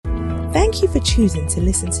Thank you for choosing to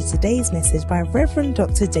listen to today's message by Reverend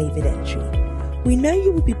Dr. David Entry. We know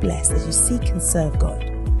you will be blessed as you seek and serve God.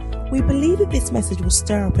 We believe that this message will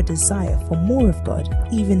stir up a desire for more of God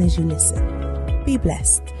even as you listen. Be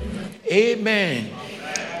blessed. Amen.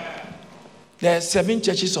 There are 7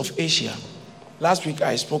 churches of Asia. Last week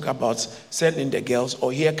I spoke about sending the girls,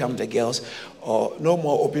 or here come the girls, or no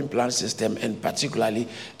more open plan system, and particularly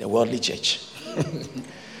the worldly church.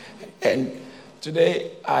 And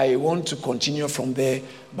today I want to continue from there,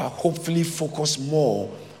 but hopefully focus more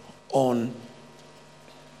on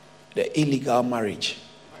the illegal marriage.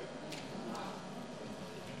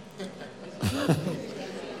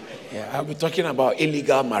 Yeah, I'll be talking about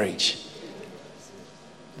illegal marriage.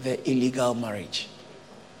 The illegal marriage.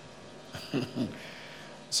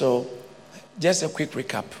 So, just a quick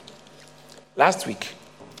recap. Last week,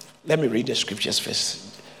 let me read the scriptures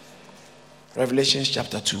first. Revelation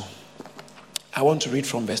chapter 2. I want to read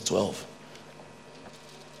from verse 12.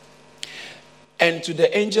 And to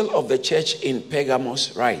the angel of the church in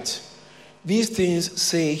Pergamos write, these things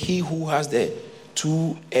say he who has the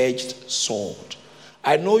two-edged sword.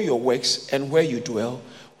 I know your works and where you dwell,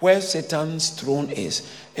 where Satan's throne is,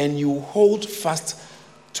 and you hold fast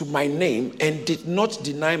to my name and did not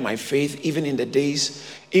deny my faith even in the days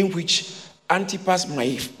in which Antipas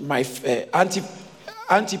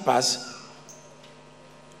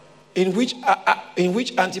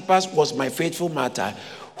was my faithful martyr,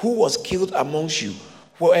 who was killed amongst you,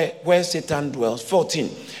 where Satan dwells. 14.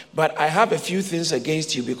 But I have a few things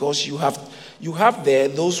against you, because you have there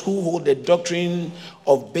those who hold the doctrine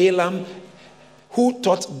of Balaam, who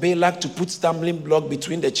taught Balak to put stumbling block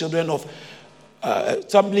between the children of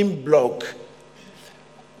stumbling block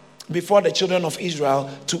before the children of Israel,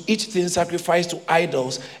 to eat things sacrificed to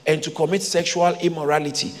idols and to commit sexual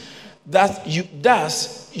immorality.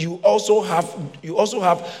 You also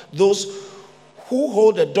have those who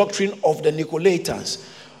hold the doctrine of the Nicolaitans,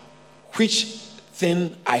 which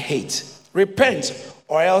thing I hate. Repent,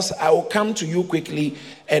 or else I will come to you quickly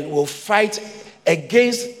and will fight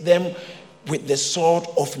against them with the sword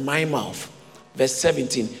of my mouth. Verse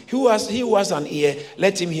 17. He who has an ear,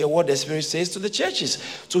 let him hear what the Spirit says to the churches.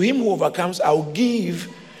 To him who overcomes, I will give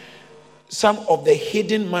some of the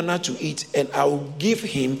hidden manna to eat, and I will give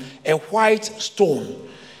him a white stone,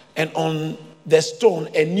 and on the stone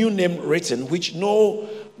a new name written, which no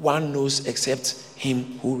one knows except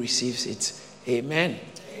him who receives it. Amen.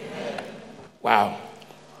 Amen. Wow.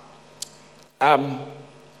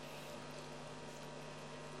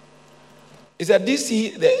 It said,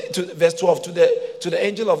 verse 12, to the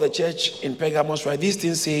angel of the church in Pergamos, right? These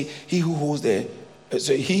things say, he who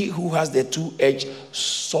has the two-edged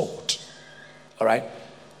sword. All right.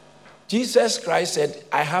 Jesus Christ said,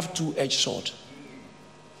 I have two-edged sword.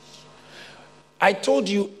 I told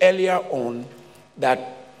you earlier on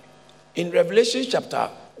that in Revelation chapter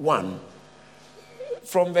 1,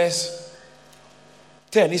 from verse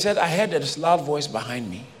 10, he said, I heard a loud voice behind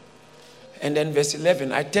me. And then verse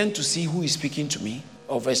 11, I turned to see who is speaking to me,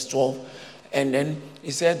 or verse 12. And then he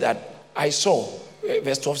said that I saw,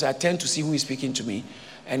 verse 12 said, I turned to see who is speaking to me.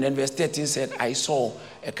 And then verse 13 said, verse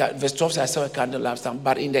 12 said, I saw a candle lampstand.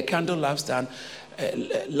 But in the candle lampstands,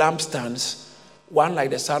 one like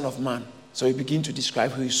the Son of Man. So he began to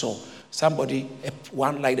describe who he saw.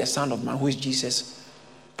 One like the Son of Man, who is Jesus,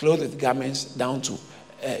 clothed with garments down to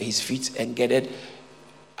his feet and girded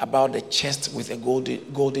about the chest with a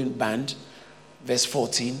golden band. Verse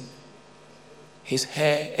 14, his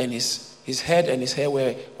head and his hair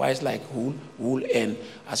were white like wool and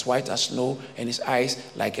as white as snow, and his eyes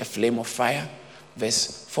like a flame of fire.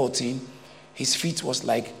 Verse 14, his feet was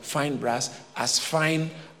like fine brass, as fine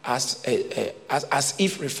as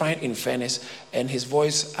if refined in furnace, and his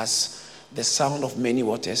voice as the sound of many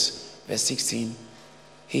waters. Verse 16,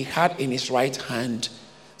 he had in his right hand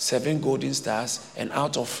 7 golden stars, and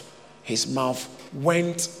out of his mouth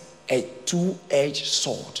went a two-edged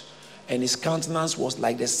sword, and his countenance was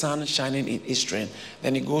like the sun shining in its strength.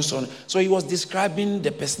 Then he goes on. So he was describing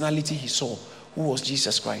the personality he saw, who was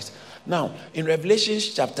Jesus Christ. Now, in Revelation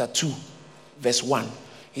chapter 2, verse 1,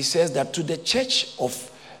 he says that to the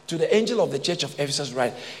angel of the church of Ephesus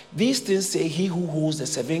write, these things say he who holds the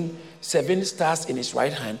seven stars in his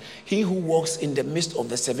right hand, he who walks in the midst of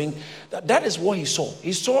the 7. That is what he saw.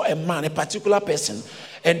 He saw a man, a particular person.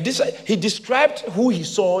 And he described who he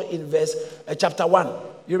saw in chapter 1.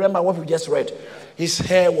 You remember what we just read? His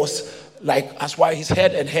hair was like as white, his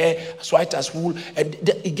head and hair as white as wool. And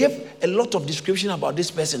he gave a lot of description about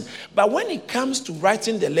this person. But when it comes to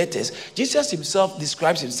writing the letters, Jesus himself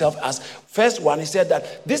describes himself as, first one, he said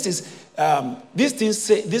that this is these things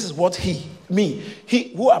say, this is what he,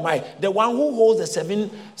 who am I? The one who holds the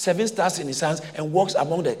seven stars in his hands and walks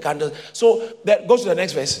among the candles. So that goes to the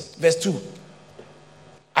next verse, verse 2.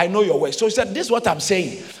 I know your work. So he said, this is what I'm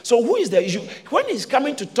saying. So who is the issue? When he's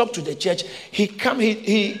coming to talk to the church, he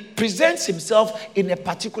presents himself in a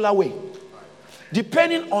particular way,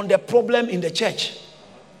 depending on the problem in the church.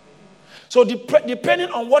 So depending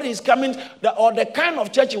on what he's coming, or the kind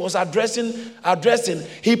of church he was addressing,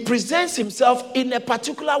 he presents himself in a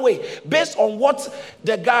particular way, based on what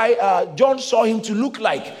the guy, John, saw him to look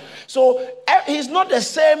like. So he's not the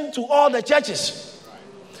same to all the churches.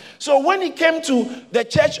 So when he came to the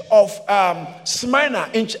church of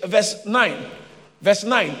Smyrna in verse 9,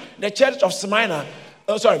 the church of Smyrna,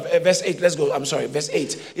 verse 8, let's go, verse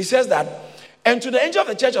 8. He says that, and to the angel of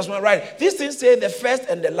the church of Smyrna, right, these things say the first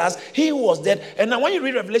and the last, he who was dead. And now when you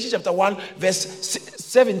read Revelation chapter 1, verse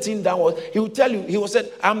 17 downwards, he will tell you, he will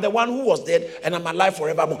say, I'm the one who was dead and I'm alive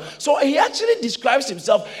forevermore. So he actually describes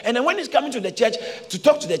himself, and then when he's coming to the church, to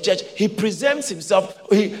talk to the church, he presents himself,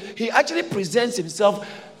 he actually presents himself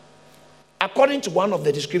according to one of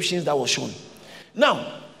the descriptions that was shown.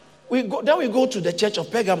 Now, we go to the church of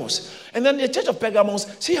Pergamos. And then the church of Pergamos,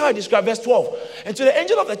 see how it describes verse 12. And to the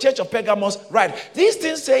angel of the church of Pergamos, right, these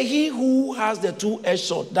things say he who has the two-edged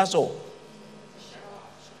sword. That's all.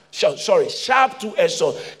 Sharp two-edged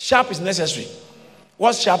sword. Sharp is necessary.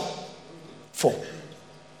 What's sharp for?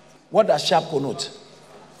 What does sharp connote?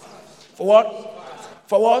 For what?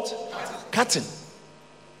 For what? Cutting.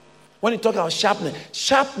 When you talk about sharpness,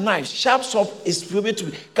 sharp knife, sharp sword is able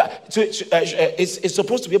to cut. It's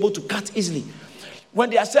supposed to be able to cut easily. When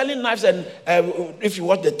they are selling knives, and if you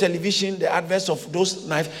watch the television, the adverts of those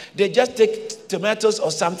knives, they just take tomatoes or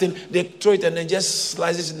something, they throw it and then just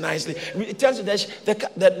slice it nicely. It tells you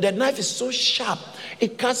that the knife is so sharp,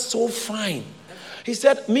 it cuts so fine. He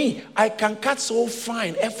said, I can cut so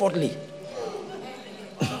fine, effortlessly.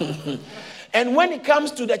 And when it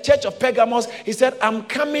comes to the church of Pergamos, he said, I'm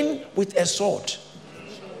coming with a sword.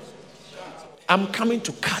 I'm coming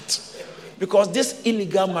to cut. Because this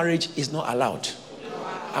illegal marriage is not allowed.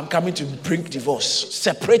 I'm coming to bring divorce.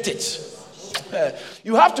 Separate it.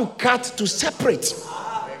 You have to cut to separate.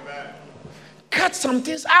 Cut some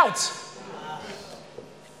things out.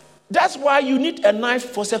 That's why you need a knife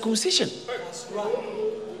for circumcision.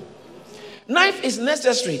 Knife is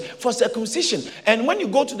necessary for circumcision. And when you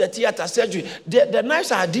go to the theater surgery, the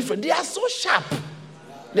knives are different. They are so sharp.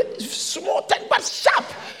 Small, but sharp.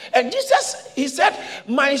 And Jesus, he said,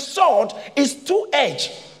 my sword is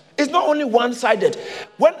two-edged. It's not only one-sided.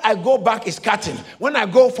 When I go back, it's cutting. When I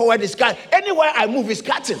go forward, it's cutting. Anywhere I move, it's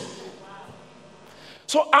cutting.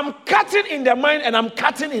 So I'm cutting in the mind and I'm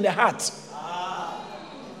cutting in the heart.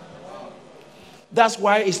 That's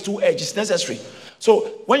why it's two-edged. It's necessary.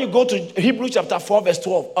 So when you go to Hebrews chapter 4 verse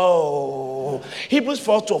 12, Hebrews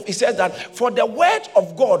 4:12, it says that for the word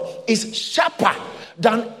of God is sharper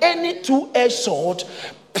than any two-edged sword,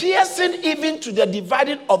 piercing even to the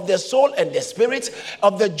dividing of the soul and the spirit,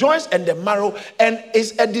 of the joints and the marrow, and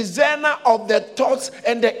is a discerner of the thoughts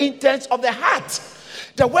and the intents of the heart.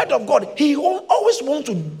 The word of God, he always wants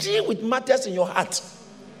to deal with matters in your heart.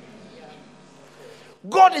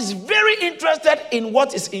 God is very interested in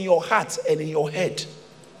what is in your heart and in your head.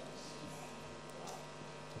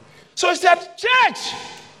 So he said, church,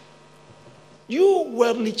 you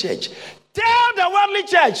worldly church, tell the worldly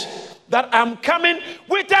church that I'm coming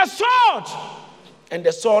with a sword. And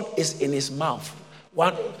the sword is in his mouth.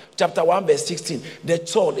 Chapter 1 verse 16. The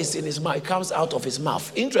sword is in his mouth. It comes out of his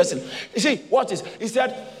mouth. Interesting. You see, what is? He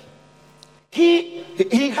said, he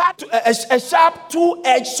had a sharp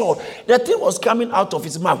two-edged sword. The thing was coming out of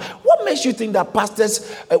his mouth. What makes you think that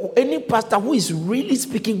pastors, any pastor who is really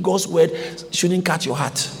speaking God's word, shouldn't cut your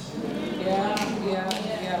heart?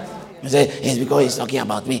 You say, it's because he's talking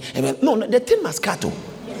about me. No, the thing must cut.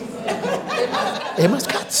 It must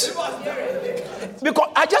cut.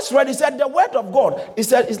 Because I just read, he said, the word of God, he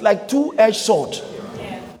said, it's like two-edged sword.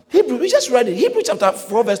 Hebrew, we just read it. Hebrews chapter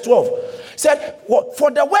 4 verse 12. Said, for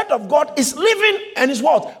the word of God is living and is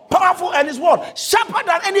what? Powerful and is what? Sharper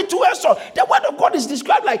than any two-edged sword. The word of God is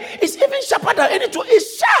described like it's even sharper than any two.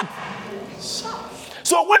 It's sharp.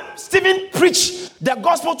 So when Stephen preached the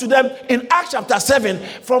gospel to them in Acts chapter 7,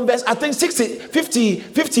 from verse, I think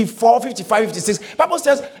 54, 55, 56, Bible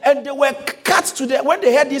says, and they were cut to the, when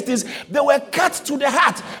they heard these things, they were cut to the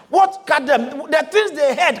heart. What cut them? The things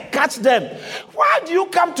they heard cut them. Why do you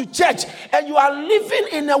come to church and you are living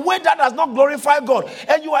in a way that does not glorify God,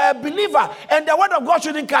 and you are a believer, and the word of God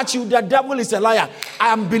shouldn't catch you? The devil is a liar. I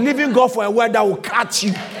am believing God for a word that will catch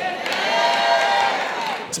you.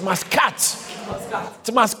 It must cut.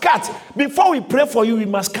 It must cut. Before we pray for you, we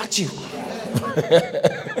must cut you.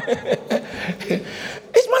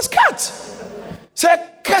 It must cut. Say,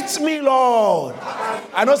 cut me, Lord.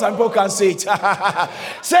 I know some people can say it.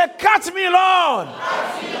 Say, cut me, Lord.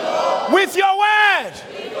 With your word.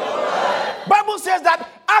 Bible says that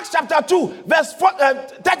Acts chapter 2, verse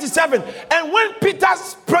 37. And when Peter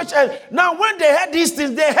preached, now when they heard these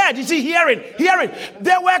things, they heard, you see, hearing.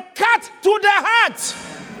 They were cut to the heart.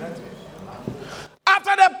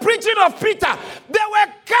 After the preaching of Peter, they were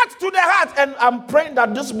cut to the heart. And I'm praying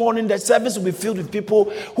that this morning the service will be filled with people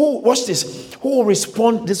who, watch this, who will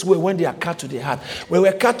respond this way when they are cut to the heart. When we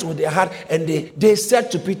were cut to their heart, and they said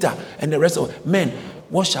to Peter and the rest of men,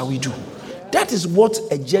 what shall we do? That is what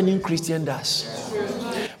a genuine Christian does.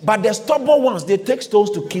 But the stubborn ones, they take stones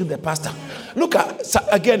to kill the pastor. Look at,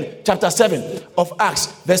 again, chapter 7 of Acts,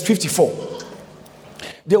 verse 54.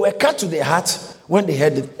 They were cut to their heart when they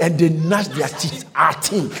heard it, and they gnashed their teeth.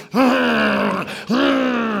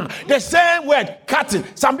 The same word, cutting.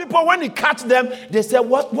 Some people, when he cut them, they said,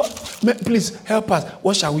 what? Please help us.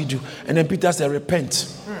 What shall we do? And then Peter said, repent.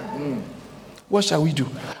 What shall we do?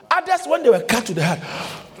 Others, when they were cut to the heart,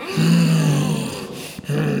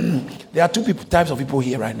 there are two types of people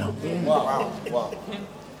here right now. Wow.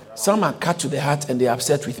 Some are cut to the heart and they are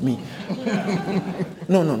upset with me.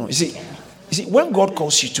 No. You see, when God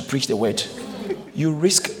calls you to preach the word, you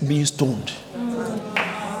risk being stoned.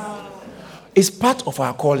 It's part of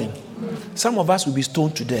our calling. Some of us will be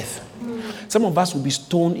stoned to death. Some of us will be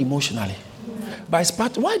stoned emotionally. But it's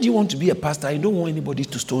part. Why do you want to be a pastor? You don't want anybody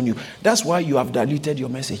to stone you. That's why you have diluted your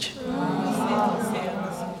message.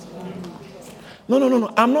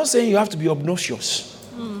 No. I'm not saying you have to be obnoxious.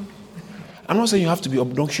 I'm not saying you have to be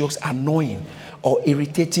obnoxious, annoying, or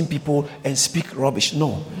irritating people and speak rubbish.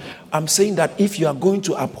 No. I'm saying that if you are going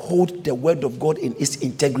to uphold the word of God in its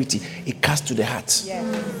integrity, it cuts to the heart.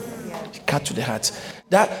 It cuts to the heart.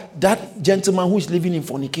 That gentleman who is living in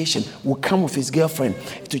fornication will come with his girlfriend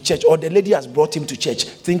to church, or the lady has brought him to church,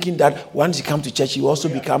 thinking that once he comes to church, he will also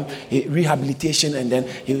become a rehabilitation, and then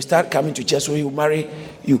he will start coming to church, so he will marry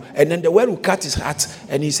you. And then the word will cut his heart,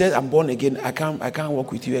 and he says, I'm born again. I can't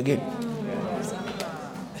walk with you again.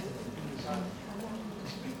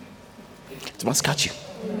 It must catch you.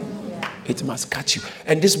 It must catch you.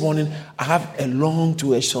 And this morning, I have a long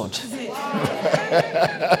two-edged sword.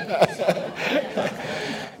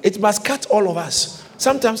 It must cut all of us.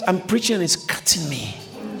 Sometimes I'm preaching and it's cutting me.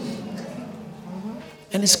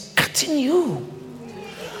 And it's cutting you.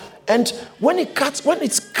 And when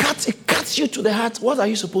it's cut, it cuts you to the heart. What are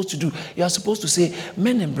you supposed to do? You are supposed to say,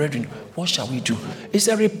 men and brethren, what shall we do? It's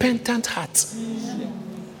a repentant heart.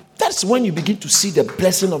 That's when you begin to see the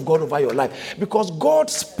blessing of God over your life. Because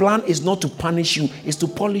God's plan is not to punish you, it's to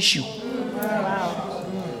polish you. Wow.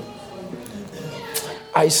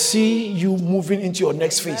 I see you moving into your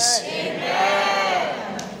next phase.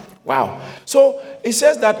 Amen. Wow. So it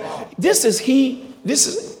says that this is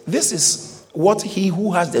what he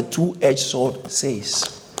who has the two-edged sword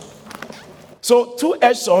says. So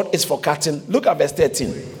two-edged sword is for cutting. Look at verse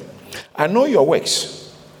 13. I know your works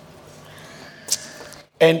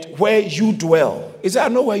and where you dwell. He said, I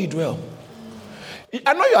know where you dwell.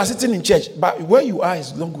 I know you are sitting in church, but where you are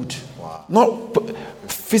is not good. Wow. Not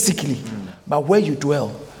physically, but where you dwell.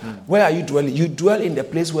 Where are you dwelling? You dwell in the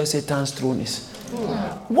place where Satan's throne is.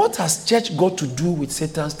 What has church got to do with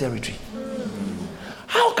Satan's territory?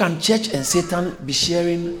 How can church and Satan be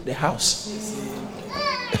sharing the house?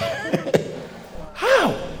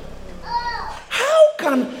 How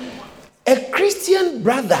can a Christian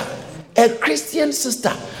brother, a Christian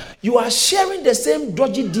sister, you are sharing the same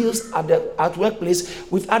dodgy deals at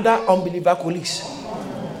workplace with other unbeliever colleagues?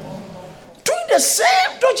 Doing the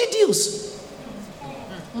same dodgy deals.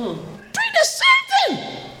 Doing the same thing.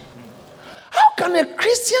 How can a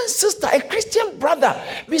Christian sister, a Christian brother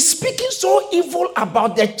be speaking so evil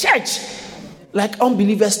about the church like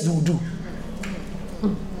unbelievers do?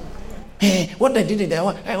 Hey, what they did in there,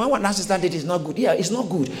 what that sister did is not good. Yeah, it's not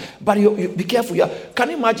good. But you be careful.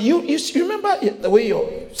 Can you imagine? You remember the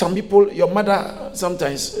way some people, your mother,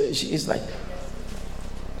 sometimes she is like.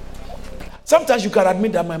 Sometimes you can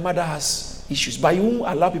admit that my mother has, issues, but you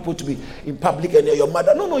won't allow people to be in public and your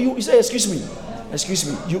mother. No, you say, excuse me.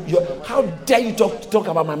 How dare you talk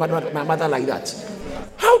about my mother like that?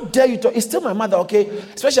 How dare you talk? It's still my mother, okay?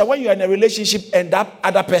 Especially when you're in a relationship and that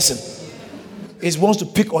other person wants to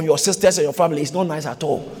pick on your sisters and your family. It's not nice at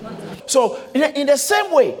all. So in the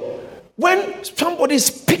same way, when somebody is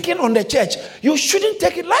picking on the church, you shouldn't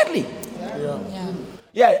take it lightly.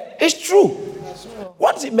 Yeah, it's true.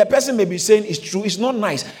 What the person may be saying is true. It's not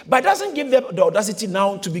nice, but it doesn't give them the audacity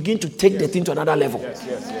now to begin to take the thing to another level.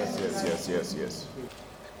 Yes.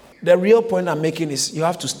 The real point I'm making is you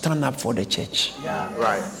have to stand up for the church.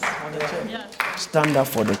 Right. Stand up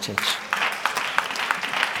for the church.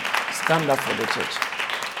 Stand up for the church.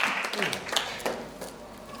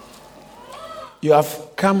 You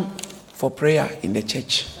have come for prayer in the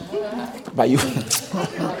church, but you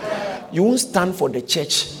won't stand for the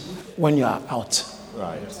church when you are out.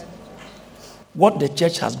 Right. What the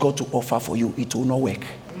church has got to offer for you, it will not work.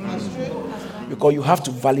 Because you have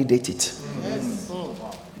to validate it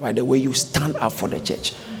by the way you stand up for the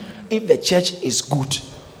church. If the church is good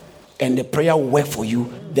and the prayer will work for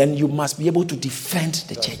you, then you must be able to defend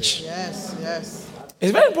the church. Yes.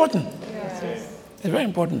 It's very important. It's very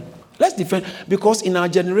important. Let's defend, because in our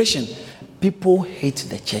generation, people hate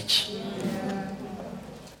the church.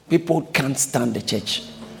 People can't stand the church.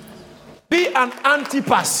 Be an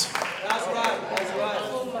Antipas. That's right.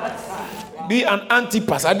 Be an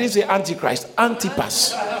Antipas. I didn't say Antichrist.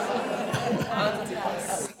 Antipas.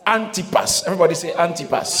 Antipas. Everybody say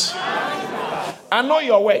Antipas. I know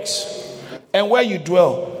your works and where you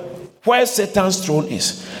dwell, where Satan's throne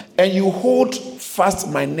is, and you hold fast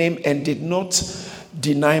my name and did not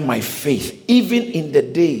deny my faith, even in the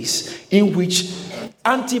days in which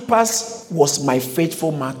Antipas was my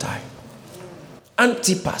faithful martyr.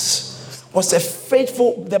 Antipas was a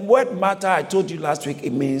faithful, the word martyr I told you last week,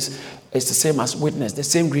 it means it's the same as witness, the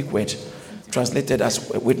same Greek word translated as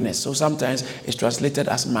witness. So sometimes it's translated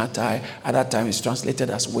as martyr, other times it's translated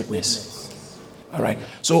as witness. All right.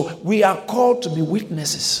 So we are called to be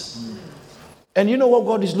witnesses. And you know what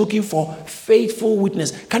God is looking for? Faithful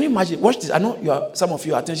witness. Can you imagine? Watch this. I know some of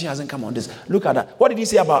your attention hasn't come on this. Look at that. What did he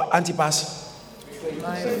say about Antipas?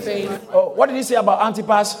 My faith. Oh, what did he say about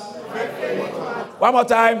Antipas? One more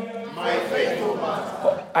time. My faithful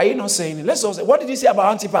master. Are you not saying it? Let's all say, what did he say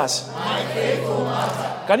about Antipas? My faithful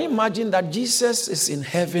master. Can you imagine that Jesus is in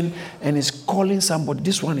heaven and is calling somebody?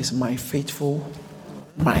 This one is my faithful,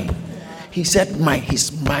 mine. He said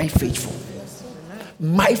he's my faithful.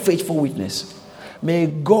 My faithful witness. May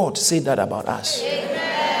God say that about us.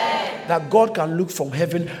 Amen. That God can look from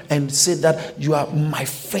heaven and say that you are my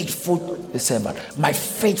faithful servant, my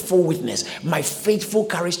faithful witness, my faithful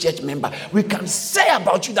Charis Church member. We can say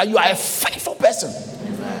about you that you are a faithful person.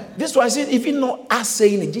 Amen. This one I said, even not us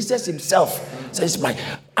saying it, Jesus himself says, my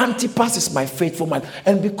Antipas is my faithful man.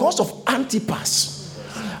 And because of Antipas,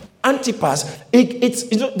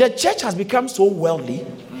 the church has become so worldly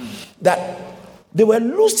that they were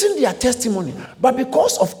losing their testimony. But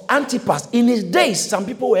because of Antipas, in his days, some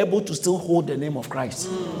people were able to still hold the name of Christ.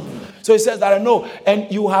 So he says that I know,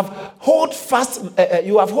 and you have hold fast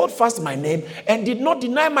my name and did not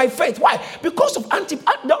deny my faith. Why? Because of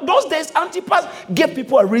Antipas. Those days, Antipas gave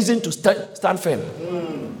people a reason to stand firm.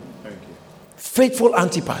 Thank you. Faithful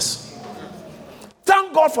Antipas.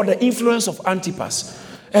 Thank God for the influence of Antipas.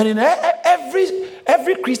 And in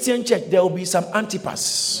every Christian church, there will be some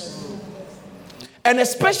Antipas. And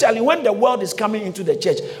especially when the world is coming into the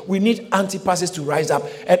church, we need Antipases to rise up.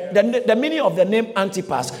 And the meaning of the name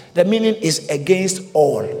Antipas, the meaning is against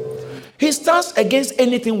all. He stands against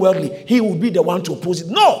anything worldly. He will be the one to oppose it.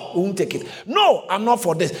 No, we won't take it. No, I'm not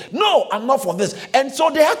for this. No, I'm not for this. And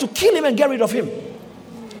so they had to kill him and get rid of him.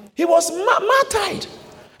 He was martyred.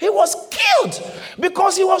 He was killed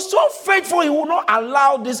because he was so faithful. He would not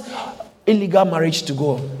allow this illegal marriage to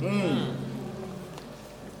go on.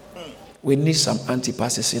 We need some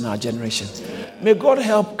Antipases in our generation. May God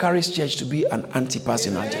help Charis Church to be an Antipas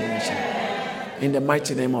in our generation. In the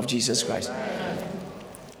mighty name of Jesus Christ.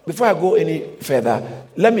 Before I go any further,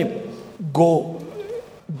 let me go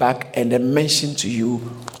back and then mention to you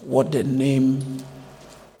what the name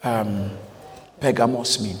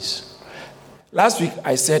Pergamos means. Last week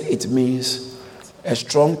I said it means a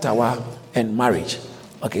strong tower and marriage.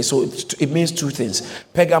 Okay, so it means two things.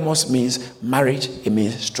 Pergamos means marriage, it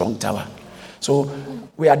means strong tower. So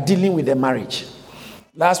we are dealing with the marriage.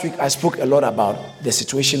 Last week I spoke a lot about the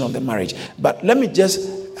situation of the marriage. But let me just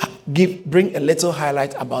bring a little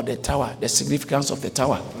highlight about the tower, the significance of the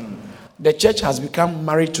tower. The church has become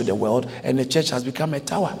married to the world and the church has become a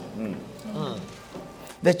tower.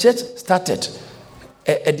 The church started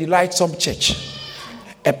a delightsome church,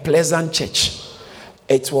 a pleasant church.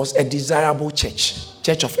 It was a desirable church,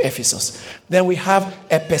 Church of Ephesus. Then we have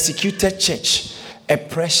a persecuted church, a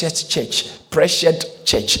pressured church,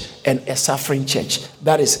 and a suffering church.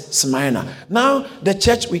 That is Smyrna. Now, the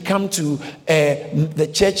church, we come to the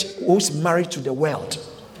church who's married to the world.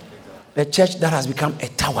 The church that has become a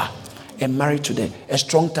tower and married to a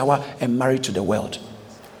strong tower and married to the world.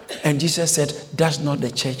 And Jesus said, that's not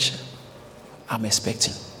the church I'm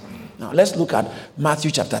expecting. Now, let's look at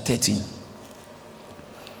Matthew chapter 13.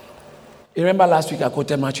 You remember last week I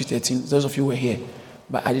quoted Matthew 13. Those of you were here,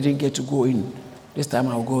 but I didn't get to go in. This time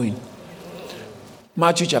I'll go in.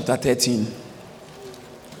 Matthew chapter 13,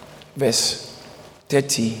 verse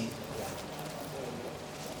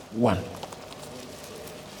 31.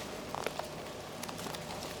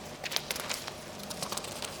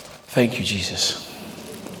 Thank you, Jesus.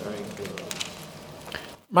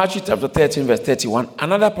 Matthew chapter 13, verse 31.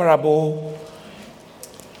 Another parable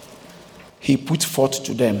he put forth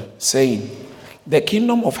to them, saying, the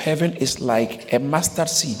kingdom of heaven is like a mustard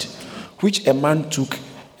seed, which a man took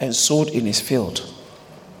and sowed in his field,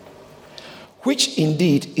 which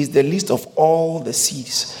indeed is the least of all the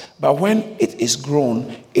seeds. But when it is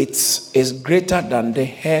grown, it is greater than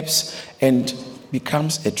the herbs and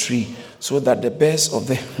becomes a tree, so that the birds of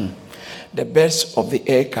the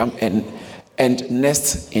air come and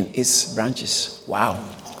nest in its branches. Wow.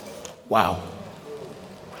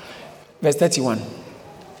 Verse 31.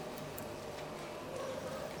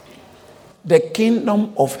 The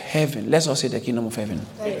kingdom of heaven. Let's all say the kingdom of heaven.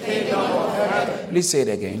 The kingdom of heaven. Please say it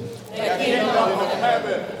again. The kingdom of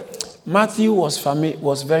heaven. Matthew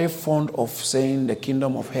was very fond of saying the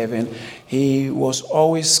kingdom of heaven. He was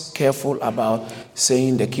always careful about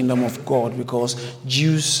saying the kingdom of God, because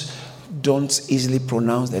Jews don't easily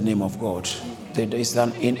pronounce the name of God. It's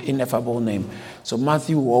an ineffable name. So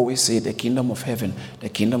Matthew will always say the kingdom of heaven, the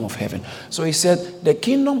kingdom of heaven. So he said the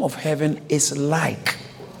kingdom of heaven is like,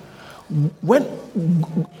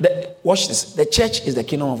 watch this, the church is the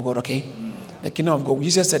kingdom of God, okay? The kingdom of God.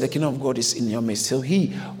 Jesus said the kingdom of God is in your midst. So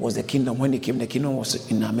he was the kingdom. When he came, the kingdom was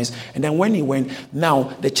in our midst. And then when he went, now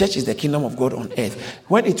the church is the kingdom of God on earth.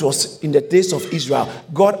 When it was in the days of Israel,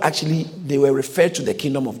 God actually, they were referred to the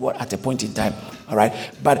kingdom of God at a point in time. All right.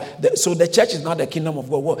 But so the church is not the kingdom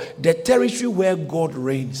of God. The territory where God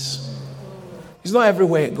reigns. It's not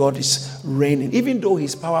everywhere God is reigning. Even though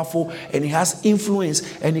he's powerful and he has influence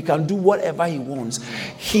and he can do whatever he wants,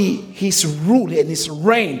 his rule and his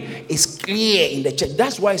reign is clear in the church.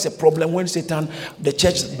 That's why it's a problem when the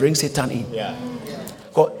church brings Satan in. Yeah.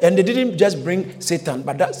 And they didn't just bring Satan,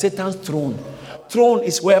 but that's Satan's throne. Throne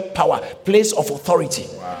is where power, place of authority.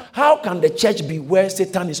 Wow. How can the church be where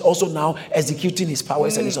Satan is also now executing his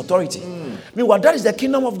powers and his authority? Meanwhile, that is the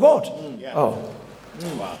kingdom of God. Yeah. Oh.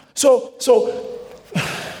 Wow. So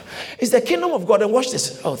it's the kingdom of God. And watch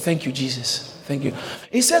this. Oh, thank you, Jesus. Thank you.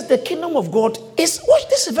 He says the kingdom of God is, watch,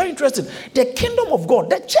 this is very interesting. The kingdom of God,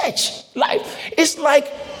 the church life, is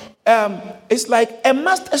like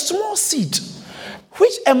a small seed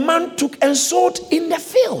which a man took and sowed in the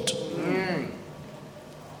field.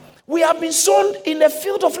 We have been sown in the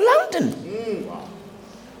field of London.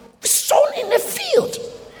 Sown in the field.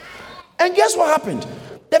 And guess what happened?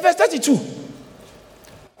 The verse 32.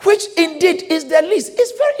 Which indeed is the least.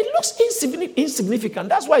 It looks insignificant.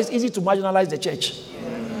 That's why it's easy to marginalize the church.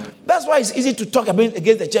 That's why it's easy to talk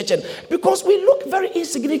against the church, and because we look very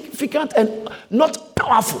insignificant and not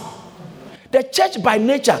powerful. The church by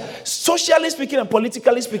nature, socially speaking and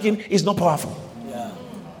politically speaking, is not powerful.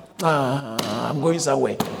 I'm going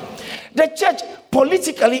somewhere. The church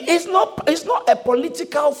politically is not a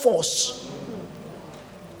political force.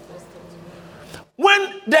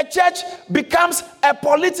 When the church becomes a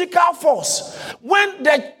political force, when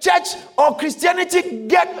the church or Christianity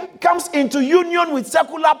comes into union with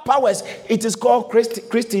secular powers, it is called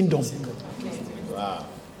Christendom. Wow.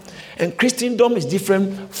 And Christendom is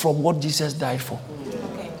different from what Jesus died for.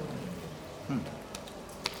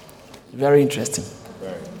 Very interesting.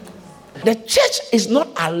 The church is not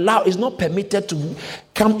allowed, is not permitted to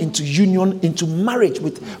come into union, into marriage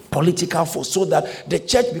with political force, so that the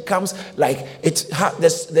church becomes like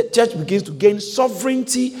the church begins to gain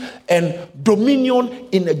sovereignty and dominion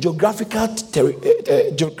in a geographical territory,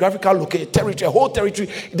 a whole territory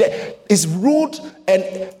that is ruled, and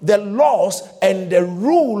the laws and the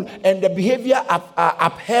rule and the behavior are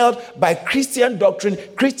upheld by Christian doctrine,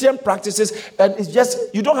 Christian practices, and it's just,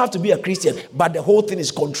 you don't have to be a Christian, but the whole thing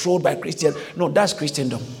is controlled by Christian. No, that's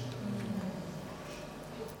Christendom.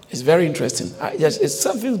 It's very interesting. Yes, it's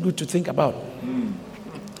something good to think about.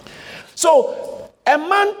 So, a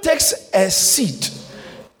man takes a seed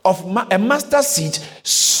of a mustard seed,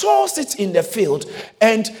 sows it in the field,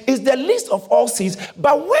 and is the least of all seeds.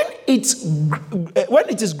 But when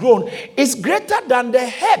it is grown, it's greater than the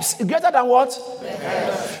herbs. It's greater than what?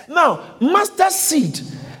 Now, mustard seed.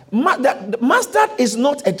 Mustard is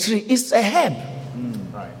not a tree; it's a herb.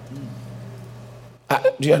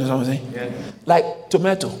 Do you understand what I'm saying? Yeah. Like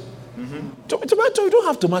tomato. Tomato, you don't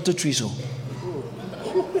have tomato trees, no.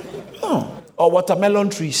 Or watermelon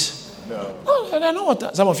trees. No. Oh, I know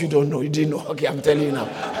what. Some of you don't know. You didn't know. Okay, I'm telling you now.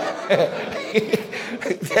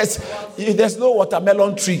 There's no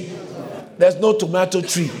watermelon tree. There's no tomato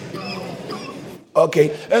tree.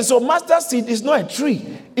 Okay, and so mustard seed is not a tree;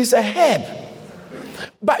 it's a herb.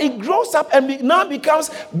 But it grows up and now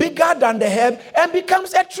becomes bigger than the herb and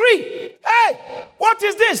becomes a tree. Hey, what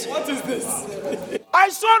is this? What is this? I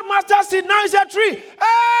sowed mustard seed, now it's a tree.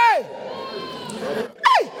 Hey!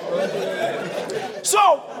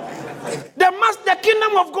 So, the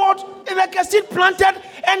kingdom of God is like a seed planted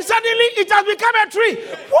and suddenly it has become a tree.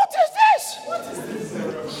 What is this?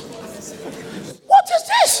 What is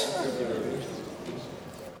this?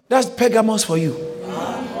 That's Pergamos for you.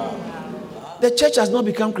 The church has not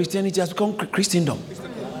become Christianity, it has become Christendom.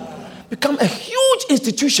 Become a huge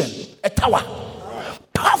institution, a tower,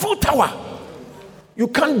 powerful tower. You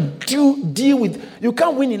can't deal with, you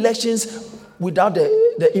can't win elections without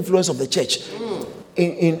the influence of the church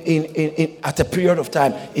at a period of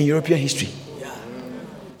time in European history.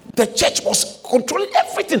 The church was controlling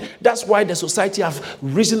everything. That's why the society have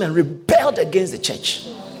risen and rebelled against the church.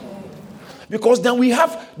 Because then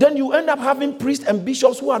you end up having priests and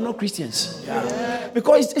bishops who are not Christians.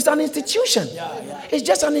 Because it's an institution. It's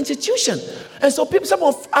just an institution. And so some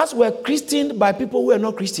of us were christened by people who were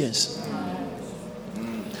not Christians.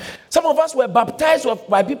 Some of us were baptized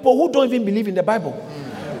by people who don't even believe in the Bible.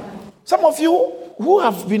 Some of you who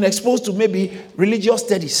have been exposed to maybe religious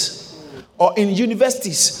studies or in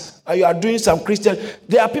universities, you are doing some Christian.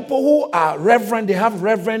 There are people who are reverend, they have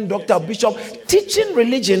reverend, doctor, bishop, teaching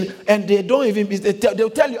religion, and they don't even, they'll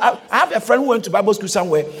tell you. I have a friend who went to Bible school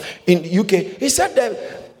somewhere in UK. He said that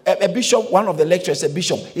a bishop, one of the lecturers, a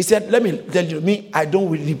bishop, he said, let me tell you, I don't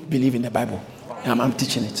really believe in the Bible. I'm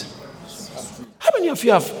teaching it. How many of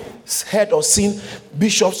you have heard or seen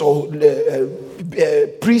bishops or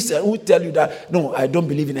priests who tell you that, no, I don't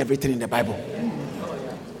believe in everything in the Bible?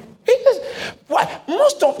 Why?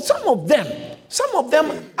 Some of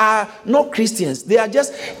them are not Christians. They are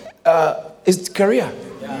just, it's career.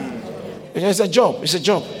 It's a job. It's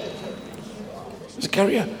a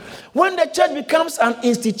career. When the church becomes an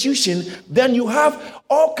institution, then you have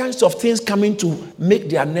all kinds of things coming to make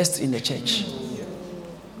their nest in the church.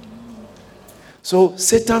 So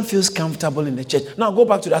Satan feels comfortable in the church. Now go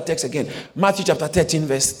back to that text again. Matthew chapter 13,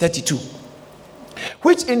 verse 32.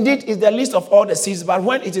 Which indeed is the least of all the seeds, but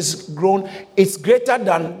when it is grown, it's greater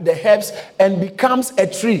than the herbs and becomes a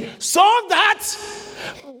tree. So that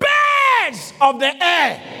birds of the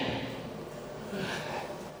air,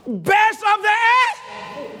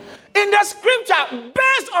 in the scripture,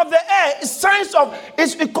 birds of the air is signs of,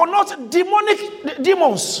 it connotes demons.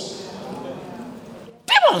 Demons.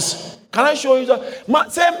 Can I show you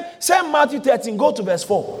that? Same Matthew 13, go to verse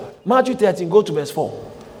 4. Matthew 13, go to verse 4.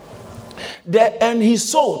 And he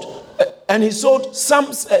sowed some.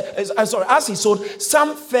 As he sowed,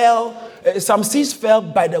 some seeds fell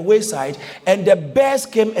by the wayside, and the bears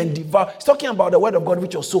came and devoured. He's talking about the word of God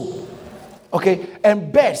which was sown. Okay,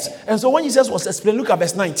 and birds. And so when Jesus was explaining, look at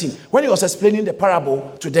verse 19. When he was explaining the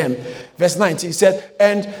parable to them, verse 19, he said,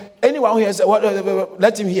 and anyone who hears,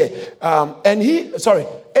 let him hear. When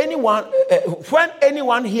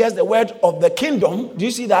anyone hears the word of the kingdom, do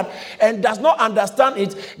you see that? And does not understand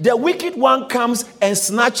it, the wicked one comes and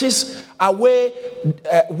snatches away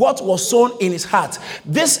what was sown in his heart.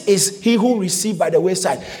 This is he who received by the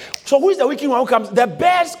wayside. So who is the wicked one who comes? The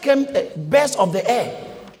birds of the air.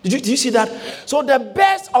 Did you see that? So the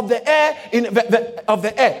birds of the air,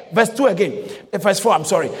 verse 2 again, verse 4, I'm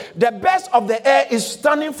sorry. The birds of the air is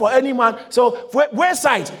standing for any man. So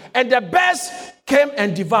wayside, and the birds came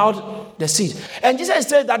and devoured the seed. And Jesus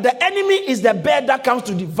said that the enemy is the bird that comes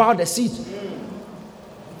to devour the seed.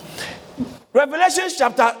 Revelation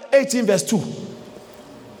chapter 18 verse 2.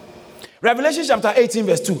 Revelation chapter 18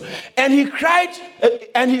 verse 2. And he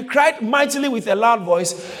cried mightily with a loud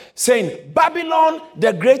voice, saying, Babylon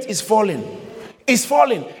the great is fallen,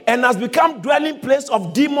 and has become dwelling place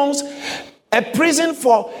of demons, a prison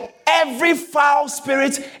for every foul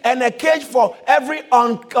spirit, and a cage for every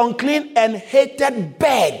unclean and hated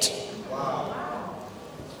bird. Wow.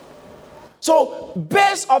 So,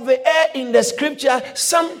 birds of the air in the scripture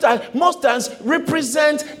most times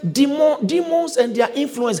represent demons and their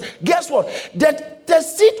influence. Guess what? That the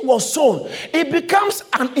seed was sown. It becomes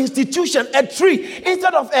an institution, a tree.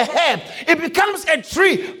 Instead of a herb, it becomes a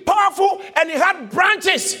tree, powerful, and it had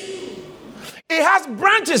branches. It has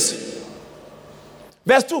branches.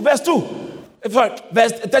 Verse 2. Verse 32.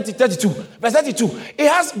 Verse 32. It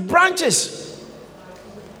has branches.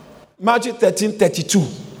 Matthew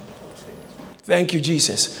 13:32. Thank you,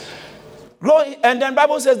 Jesus. And then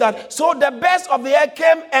Bible says that, so the birds of the air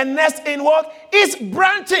came and nest in what? Its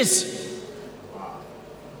branches.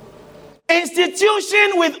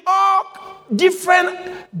 Institution with all different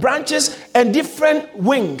branches and different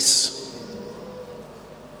wings.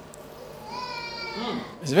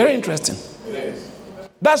 It's very interesting.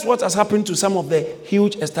 That's what has happened to some of the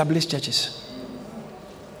huge established churches.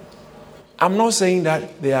 I'm not saying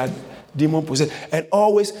that they are demon possessed. And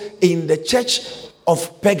always in the church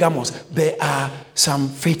of Pergamos, there are some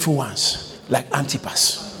faithful ones, like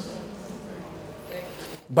Antipas.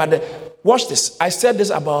 But watch this. I said this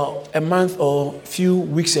about a month or a few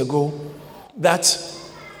weeks ago, that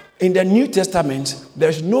in the New Testament,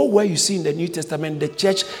 there's nowhere you see in the New Testament the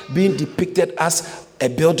church being depicted as a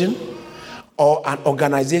building or an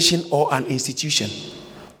organization or an institution.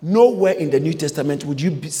 Nowhere in the New Testament would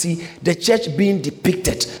you see the church being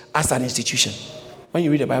depicted as an institution. When you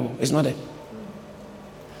read the Bible, it's not there.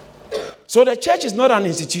 So the church is not an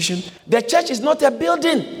institution. The church is not a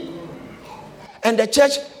building. And the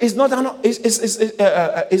church is not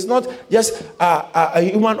it's not just a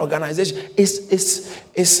human organization.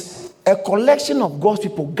 It's a collection of God's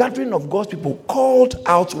people, gathering of God's people, called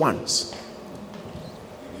out ones.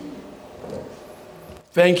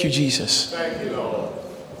 Thank you, Jesus. Thank you, Lord.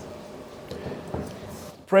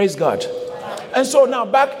 Praise God. And so now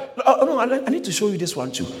back. I need to show you this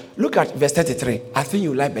one too. Look at verse 33. I think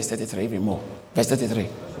you like verse 33 even more. Verse 33.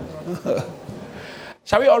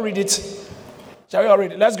 Shall we all read it? Shall we all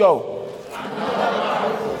read it? Let's go.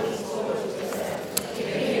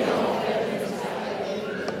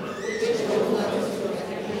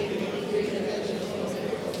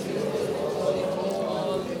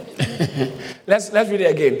 Let's read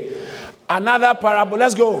it again. Another parable.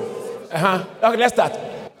 Let's go. Okay, let's start.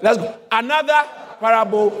 Let's go. Another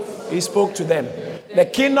parable he spoke to them. The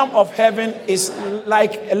kingdom of heaven is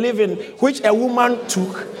like a leaven which a woman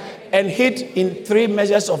took and hid in 3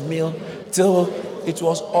 measures of meal till it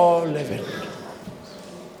was all leavened.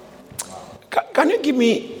 Can you give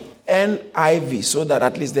me NIV so that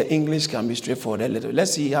at least the English can be straightforward a little?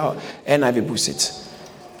 Let's see how NIV puts it.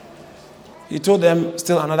 He told them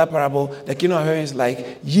still another parable. The kingdom of heaven is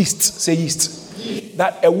like yeast. Say yeast.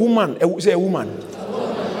 That a woman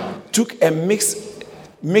took and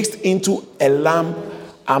mixed into a lamp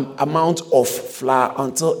amount of flour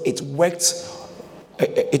until it worked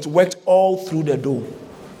all through the dough.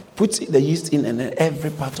 Put the yeast in and then every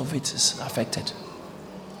part of it is affected.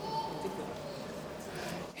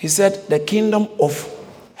 He said the kingdom of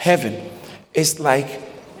heaven is like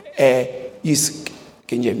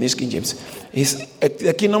King James.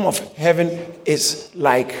 The kingdom of heaven is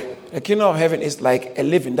like a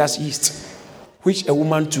leaven, that's yeast, which a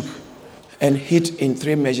woman took and hid in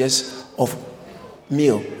 3 measures of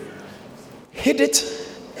meal. Hid it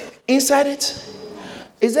inside it.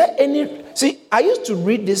 Is there any? See, I used to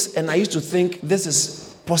read this and I used to think this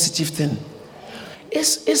is positive thing.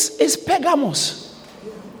 It's Pergamos.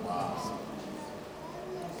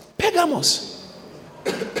 Pergamos.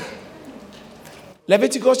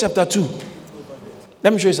 Leviticus chapter 2.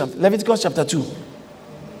 Let me show you something. Leviticus chapter 2.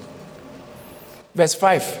 Verse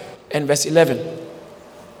 5 and verse 11.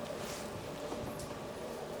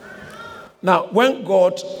 Now, when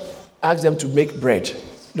God asked them to make bread,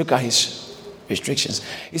 look at his restrictions.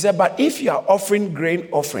 He said, but if you are offering grain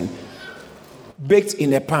offering baked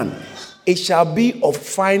in a pan, it shall be of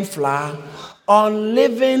fine flour,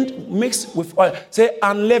 unleavened, mixed with oil. Say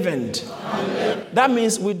unleavened. That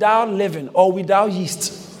means without leaven or without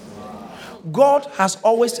yeast. God has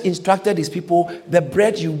always instructed his people, the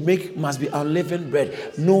bread you make must be unleavened bread,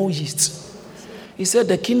 no yeast. He said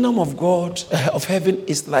the kingdom of God, of heaven,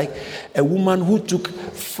 is like a woman who took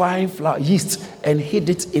fine flour, yeast, and hid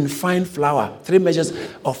it in fine flour, 3 measures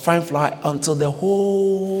of fine flour until the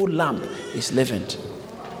whole lamp is leavened.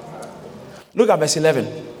 Look at verse 11.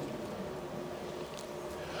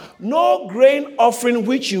 No grain offering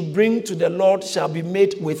which you bring to the Lord shall be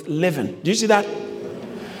made with leaven. Do you see that?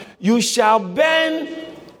 You shall burn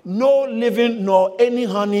no leaven nor any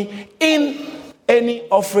honey in any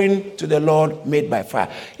offering to the Lord made by fire.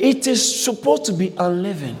 It is supposed to be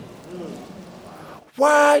unleavened.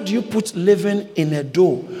 Why do you put leaven in a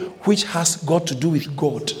dough which has got to do with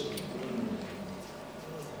God?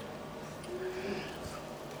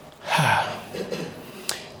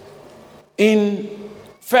 In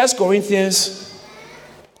 1 Corinthians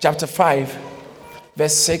chapter 5,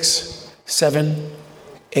 verse 6, 7,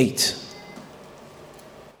 8.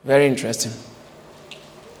 Very interesting.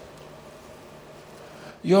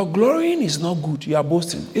 Your glorying is not good. You are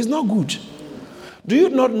boasting. It's not good. Do you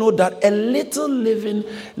not know that a little leaven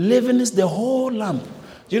is the whole lump?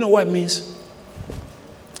 Do you know what it means?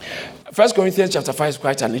 1 Corinthians chapter 5 is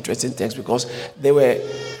quite an interesting text because they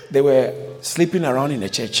were sleeping around in the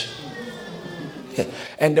church. Yeah.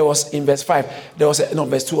 And there was, in verse 5,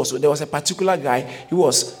 verse 2 also, there was a particular guy who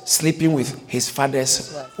was sleeping with his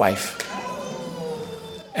father's wife.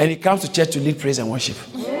 And he comes to church to lead praise and worship.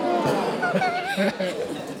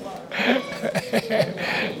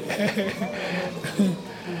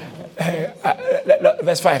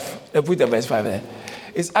 Verse 5. Put the verse 5 there.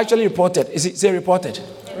 It's actually reported. Say reported.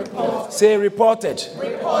 Report. Say reported.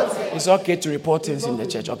 Reported. It's okay to report things in the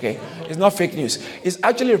church, okay? It's not fake news. It's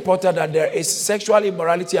actually reported that there is sexual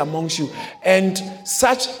immorality amongst you. And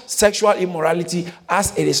such sexual immorality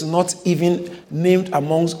as it is not even named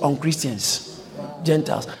amongst unchristians,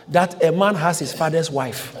 Gentiles, that a man has his father's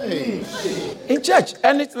wife in church.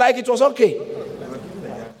 And it's like it was okay.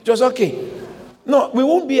 It was okay. No, we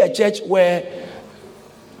won't be a church where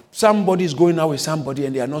somebody is going out with somebody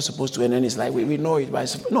and they are not supposed to, and then it's like, we know it.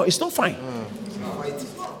 No, it's not fine.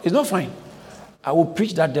 It's not fine. I will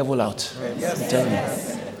preach that devil out. I'm telling you.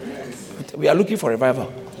 We are looking for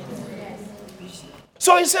revival.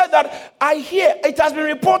 So he said that I hear, it has been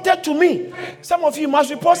reported to me. Some of you must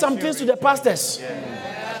report some things to the pastors.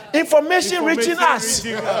 Information reaching us.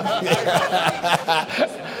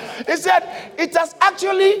 He said it is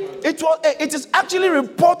actually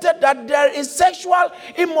reported that there is sexual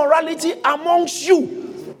immorality amongst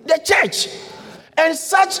you, the church. And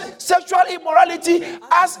such sexual immorality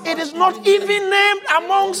as it is not even named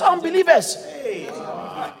amongst unbelievers.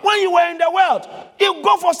 When you were in the world, you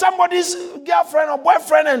go for somebody's girlfriend or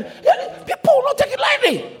boyfriend and people will not take it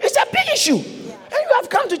lightly. It's a big issue. And you have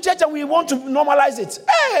come to church and we want to normalize it.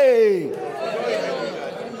 Hey!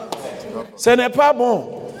 Ce n'est pas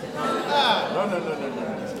bon.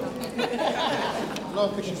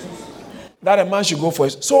 That a man should go for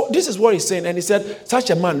it. So this is what he's saying. And he said, such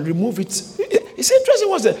a man, remove it. It's interesting.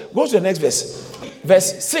 What's that? Go to the next verse.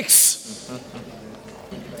 Verse 6.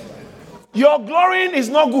 Your glorying is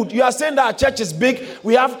not good. You are saying that our church is big.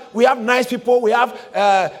 We have nice people. We have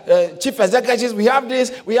chief executives. We have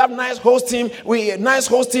this. We have nice host team.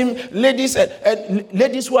 Ladies and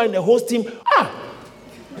ladies who are in the host team.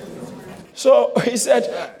 So he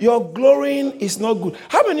said, your glorying is not good.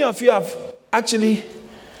 How many of you have actually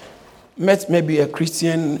met maybe a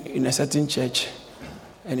Christian in a certain church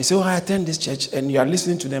and you say, I attend this church, and you are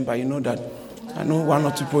listening to them, but you know that I know one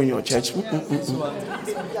or two people in your church.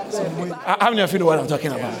 How many of you know what I'm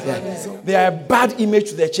talking about? Yeah. They are a bad image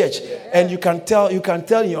to the church, and you can tell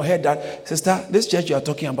in your head that, sister, this church you are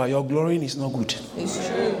talking about, your glorying is not good. It's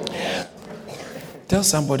true. Tell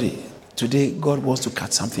somebody, today God wants to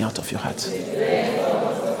cut something out of your heart.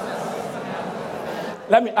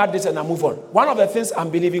 Let me add this and I move on. One of the things I'm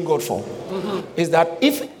believing God for is that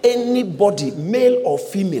if anybody, male or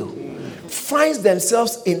female, finds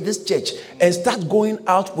themselves in this church and start going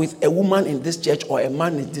out with a woman in this church or a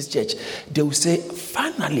man in this church, they will say,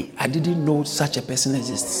 finally, I didn't know such a person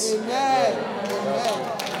exists. Amen.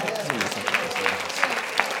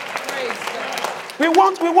 We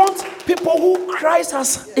want people who Christ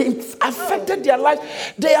has affected their life.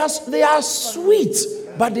 They are sweet,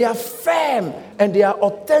 but they are firm and they are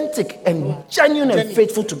authentic and genuine and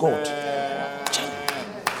faithful to God.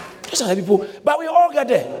 Those are the people, but we all get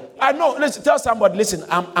there. I know. Listen, tell somebody. Listen,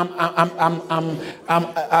 I'm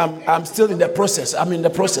still in the process. I'm in the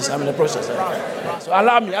process. So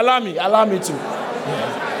allow me to.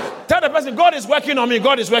 Tell the person, God is working on me.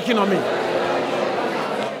 God is working on me.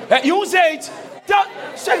 You say it. Tell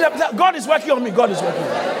God is working on me. God is working on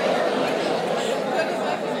me.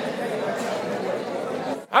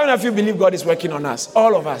 How many of you believe God is working on us?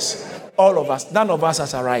 All of us. None of us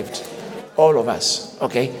has arrived. All of us.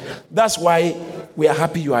 Okay? That's why we are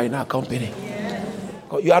happy you are in our company.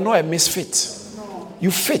 You are not a misfit.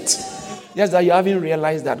 You fit. Just that you haven't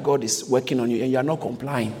realized that God is working on you and you are not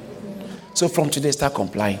complying. So from today, start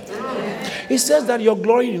complying. It says that your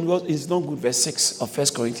glory in God is not good. Verse 6 of 1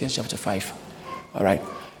 Corinthians chapter 5. All right.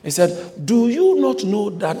 It said, do you not know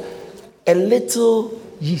that a little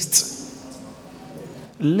yeast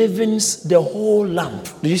leavens the whole lump?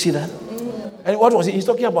 Do you see that? And what was he? He's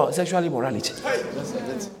talking about sexual immorality.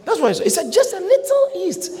 That's what he said. Just a little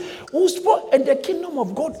yeast. And the kingdom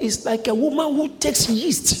of God is like a woman who takes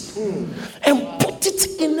yeast and put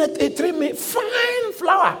it in a tray, fine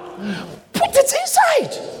flour. Put it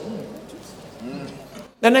inside.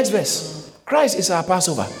 The next verse. Christ is our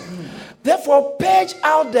Passover. Therefore, purge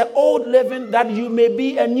out the old leaven that you may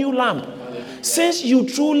be a new lamb, since you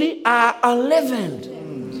truly are unleavened.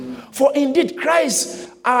 For indeed, Christ,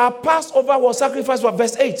 our Passover, was sacrificed for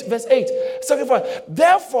verse 8. Sacrifice.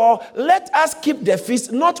 Therefore, let us keep the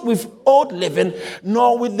feast not with old leaven,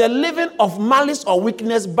 nor with the leaven of malice or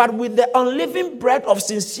weakness, but with the unleavened bread of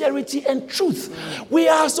sincerity and truth. We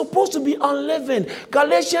are supposed to be unleavened.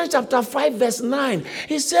 Galatians chapter 5, verse 9.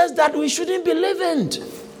 He says that we shouldn't be leavened.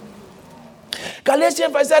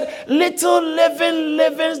 Galatians 5 said, little leaven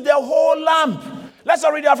leavens the whole lump. Let's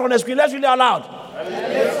all read that from the screen. Let's read it out loud.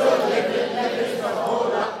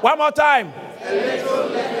 One more time.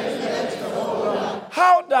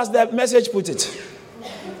 How does the message put it?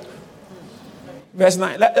 Verse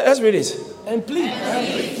 9. Let's read it. And please,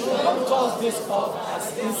 don't call this off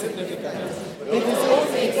as insignificant. It is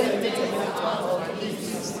only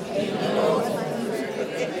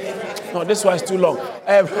No, this one is too long.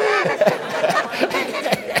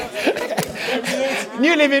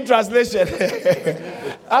 New Living Translation.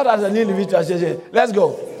 How does the New Living Translation? Let's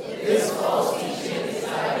go.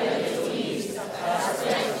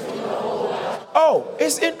 Oh,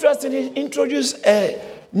 it's interesting. He introduced a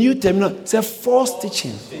new term. It's a false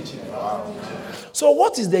teaching. So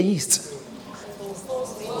what is the yeast?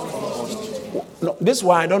 No, this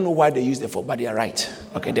one, I don't know why they use the for, but they are right.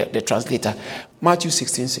 Okay, the translator. Matthew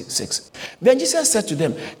 16:6. Then Jesus said to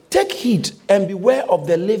them, take heed and beware of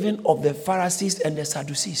the leaven of the Pharisees and the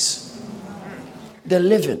Sadducees. The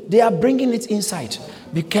leaven. They are bringing it inside.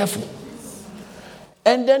 Be careful.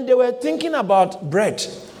 And then they were thinking about bread.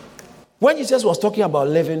 When Jesus was talking about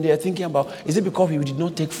leaven, they were thinking about, is it because we did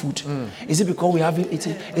not take food? Is it because we haven't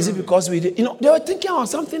eaten? Is it because we did? They were thinking about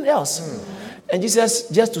something else. And Jesus,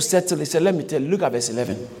 just to settle, he said, let me tell you, look at verse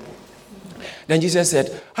 11. Then Jesus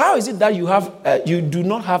said, how is it that you do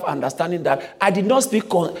not have understanding that I did not speak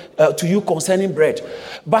to you concerning bread,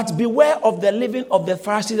 but beware of the leaven of the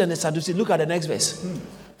Pharisees and the Sadducees. Look at the next verse.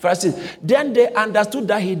 Pharisees. Then they understood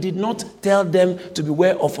that he did not tell them to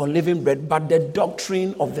beware of unleavened bread, but the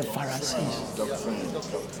doctrine of the Pharisees.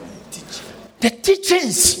 The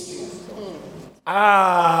teachings.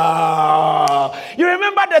 You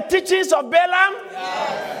remember the teachings of Balaam?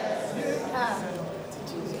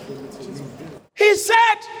 He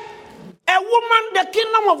said, a woman, the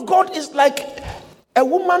kingdom of God is like a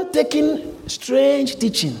woman taking strange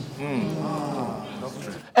teaching.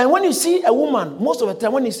 And when you see a woman, most of the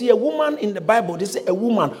time when you see a woman in the Bible, they say a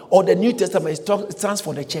woman, or the New Testament, it stands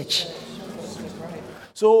for the church.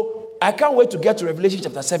 So I can't wait to get to Revelation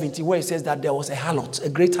chapter 17, where it says that there was a harlot, a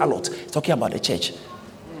great harlot, talking about the church.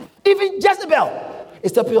 Even Jezebel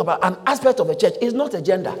is talking about an aspect of the church. It's not a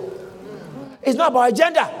gender. It's not about a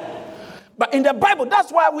gender. But in the Bible,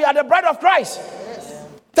 that's why we are the bride of Christ.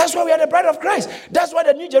 That's why we are the bride of Christ. That's why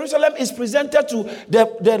the New Jerusalem is presented to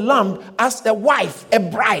the Lamb as a wife, a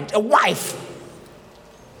bride, a wife.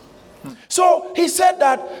 So he said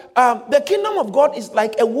that the kingdom of God is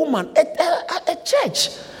like a woman, a church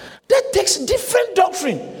that takes different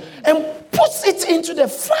doctrine and puts it into the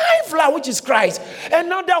fine flour, which is Christ. And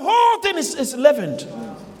now the whole thing is leavened.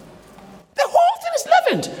 The whole thing is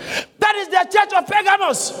leavened. That is the church of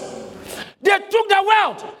Pergamos. They took the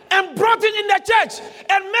world and brought it in the church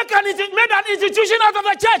and made an institution out of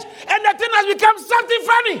the church. And the thing has become something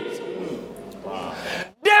funny. Wow.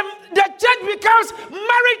 The church becomes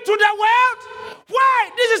married to the world. Why?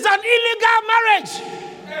 This is an illegal marriage.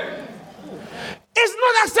 It's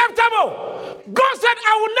not acceptable. God said,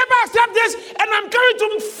 I will never accept this, and I'm going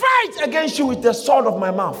to fight against you with the sword of my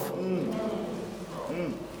mouth.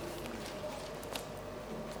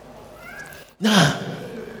 No.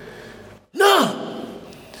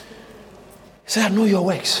 He said, I know your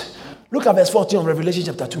works. Look at verse 14 of Revelation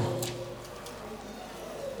chapter 2.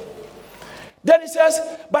 Then he says,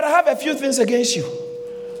 but I have a few things against you.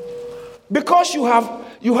 Because you have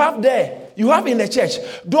in the church,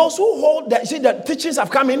 those who hold that, see that teachings have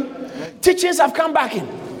come in, teachings have come back in.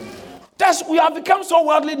 We have become so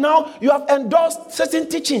worldly now, you have endorsed certain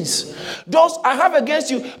teachings. Those I have against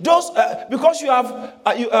you, those because you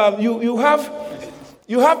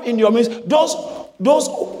have in your midst those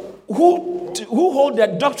who who hold the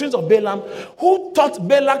doctrines of Balaam, who taught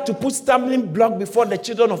Balak to put stumbling block before the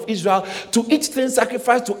children of Israel, to eat things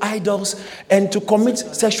sacrificed to idols, and to commit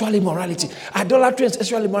sexual immorality. Idolatry and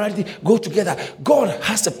sexual immorality go together. God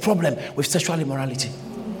has a problem with sexual immorality.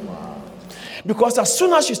 Because as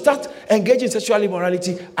soon as you start engaging in sexual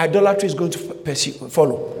immorality, idolatry is going to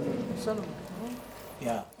follow.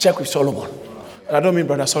 Yeah. Check with Solomon. I don't mean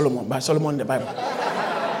Brother Solomon, but Solomon in the Bible.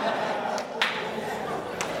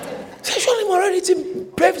 Sexual immorality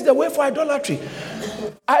paves the way for idolatry.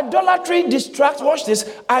 Idolatry distracts, watch this,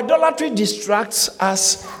 idolatry distracts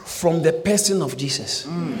us from the person of Jesus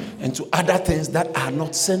and to other things that are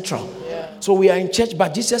not central. Yeah. So we are in church,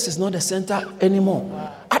 but Jesus is not the center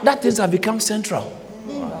anymore. Other things have become central.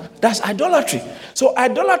 That's idolatry. So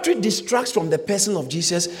idolatry distracts from the person of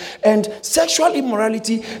Jesus, and sexual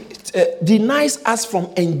immorality denies us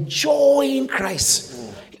from enjoying Christ.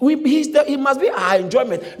 It must be our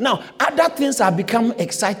enjoyment. Now, other things have become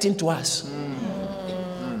exciting to us.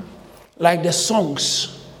 Like the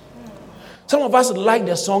songs. Some of us like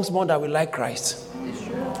the songs more than we like Christ.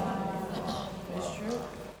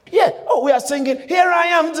 Yeah. Oh, we are singing, "Here I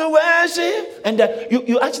am to worship." And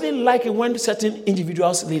you actually like it when certain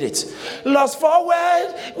individuals lead it. Lost for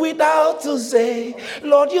words without to say,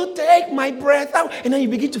 "Lord, you take my breath out." And then you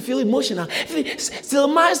begin to feel emotional. "Still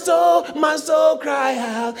my soul cry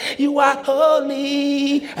out, you are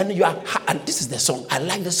holy." And and this is the song. I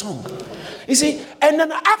like the song. You see, and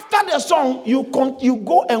then after the song, you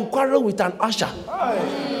go and quarrel with an usher.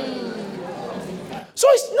 So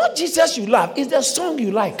it's not Jesus you love, it's the song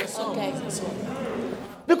you like. Okay.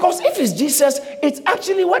 Because if it's Jesus, it's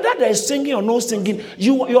actually whether there is singing or no singing,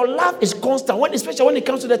 your love is constant, especially when it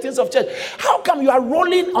comes to the things of church. How come you are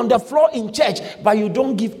rolling on the floor in church, but you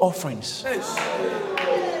don't give offerings?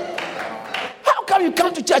 How come you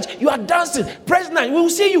come to church, you are dancing, praise night, we will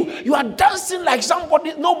see you are dancing like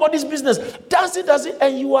nobody's business, dancing,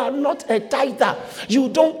 and you are not a tither. You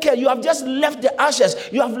don't care. You have just left the ashes.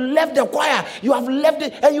 You have left the choir. You have left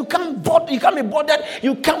it, and you can't be bothered.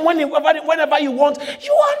 You come whenever you want.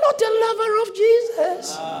 You are not a lover of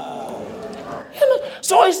Jesus.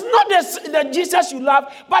 So it's not the Jesus you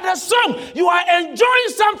love, but the song. You are enjoying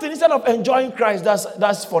something instead of enjoying Christ.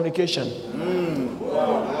 That's fornication.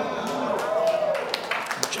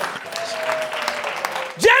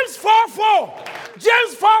 James 4:4.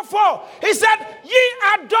 James 4:4. He said, "Ye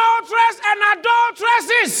adulterers and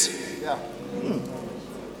adulteresses." Yeah.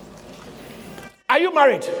 Are you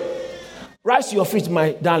married? Rise to your feet,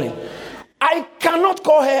 my darling. I cannot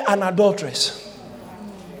call her an adulteress.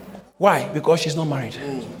 Why? Because she's not married.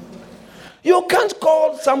 You can't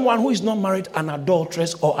call someone who is not married an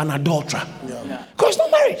adulteress or an adulterer. Because she's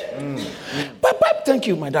not married. But thank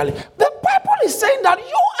you, my darling. The Bible is saying that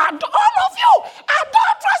you are, all of you,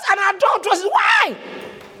 adulterers and adulteresses. Why?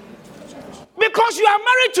 Because you are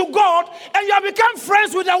married to God and you have become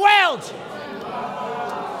friends with the world.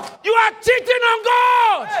 You are cheating on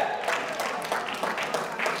God.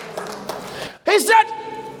 He said,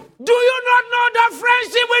 "Do you not know that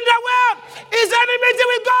friendship with the world is enmity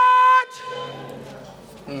with God?"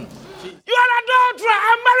 You are an adulterer.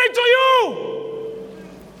 I'm married to you.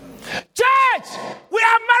 Church, we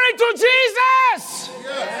are married to Jesus.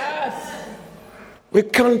 Yes. We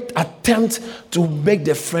can't attempt to make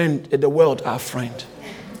the world our friend.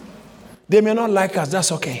 They may not like us.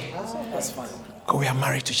 That's okay. That's fine. Because we are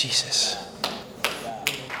married to Jesus.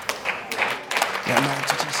 We are married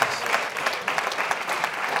to Jesus.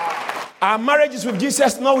 Our marriage is with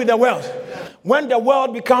Jesus, not with the world. When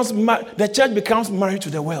the church becomes married to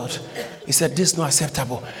the world, he said, "This is not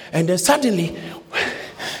acceptable." And then suddenly,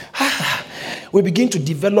 we begin to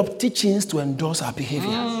develop teachings to endorse our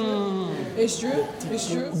behavior. It's true. It's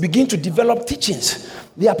true. We begin to develop teachings.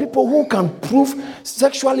 There are people who can prove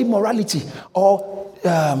sexual immorality or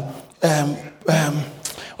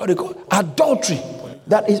what do you call adultery.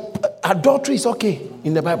 Adultery is okay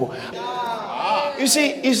in the Bible. You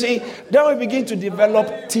see, then we begin to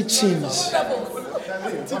develop teachings.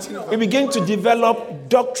 We begin to develop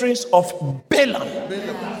doctrines of Balaam.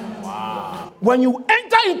 When you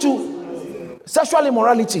enter into sexual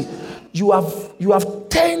immorality, you have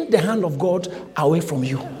turned the hand of God away from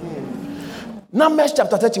you. Numbers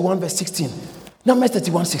chapter 31, verse 16. Numbers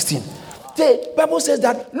 31:16. The Bible says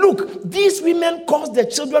that, look, these women caused the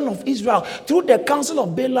children of Israel through the counsel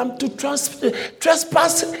of Balaam to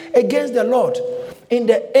trespass against the Lord in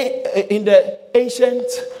the ancient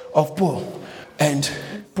of Peor.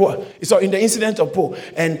 So in the incident of Peor,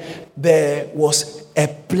 and there was a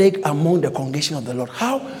plague among the congregation of the Lord.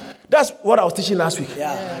 How? That's what I was teaching last week.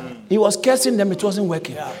 Yeah. He was cursing them, it wasn't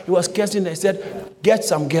working. Yeah. He was cursing them, he said, get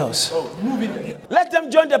some girls. Let them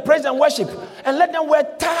join the praise and worship. And let them wear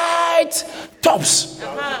tight tops.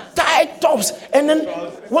 Tight tops. And then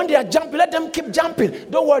when they are jumping, let them keep jumping.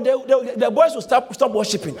 Don't worry, the boys will stop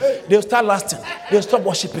worshiping. They'll start lasting. They'll stop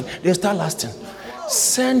worshiping. They'll start lasting.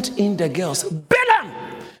 Send in the girls. Balaam!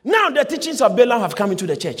 Now the teachings of Balaam have come into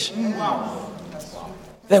the church. Wow.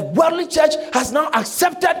 The worldly church has now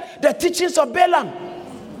accepted the teachings of Balaam.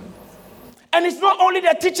 And it's not only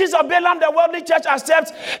the teachings of Balaam the worldly church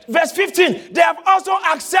accepts. Verse 15, they have also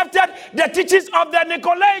accepted the teachings of the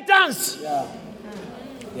Nicolaitans. Yeah.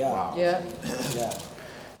 Yeah. Yeah. Yeah.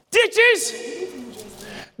 Teachings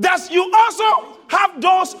that you also have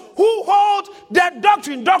those who hold the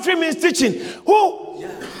doctrine. Doctrine means teaching. Who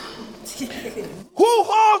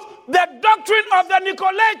hold the doctrine of the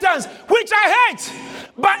Nicolaitans, which I hate.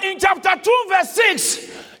 But in chapter 2, verse 6,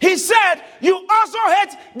 he said, you also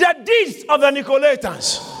hate the deeds of the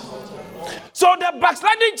Nicolaitans. So the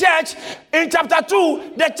backsliding church, in chapter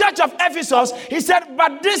 2, the church of Ephesus, he said,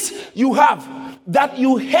 but this you have, that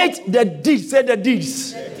you hate the deeds. Say the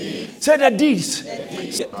deeds. Say the deeds.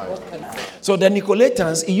 So the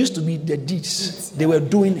Nicolaitans, it used to be the deeds. They were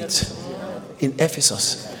doing it in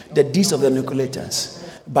Ephesus. The deeds of the Nicolaitans.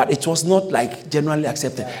 But it was not like generally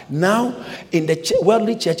accepted. Now, in the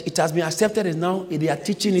worldly church, it has been accepted, and now they are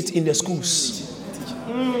teaching it in the schools.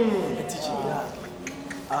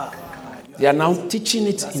 They are now teaching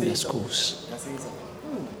it in the schools.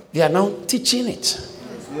 They are now teaching it.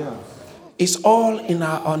 It's all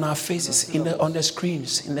on our faces, on the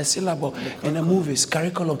screens, in the syllabus, in the movies,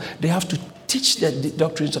 curriculum. They have to teach the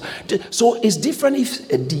doctrines. So it's different if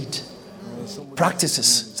a deed.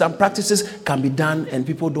 Practices. Some practices can be done and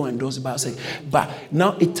people don't endorse it. But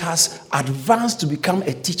now it has advanced to become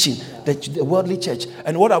a teaching, the worldly church.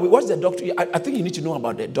 And what's the doctrine? I think you need to know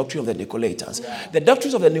about the doctrine of the Nicolaitans. The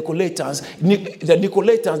doctrines of the Nicolaitans,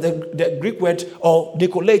 the Greek word, or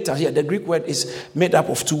Nicolaitans, the Greek word is made up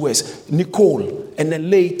of two words, Nicol and then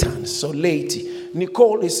Laitans, so laity.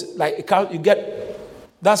 Nicol is like,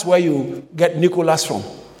 that's where you get Nicholas from.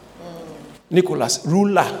 Nicholas,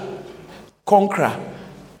 ruler. Conqueror,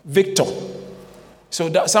 victor. So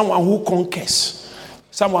that someone who conquers,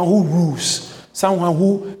 someone who rules, someone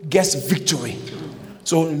who gets victory.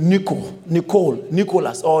 So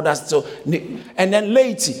Nicholas, all that. So and then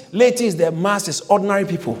laity. Laity is the masses, ordinary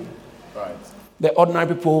people. Right. The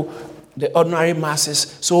ordinary people, the ordinary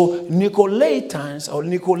masses. So Nicolaitans or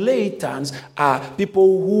Nicolaitans are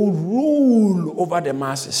people who rule over the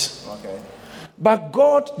masses. Okay. But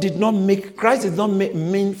Christ did not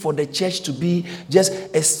mean for the church to be just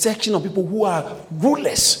a section of people who are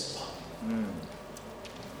rulers.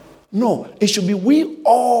 No, it should be we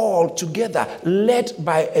all together, led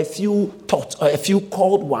by a few taught, or a few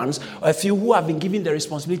called ones, or a few who have been given the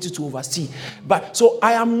responsibility to oversee. But so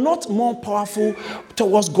I am not more powerful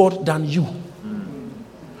towards God than you.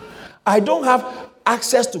 I don't have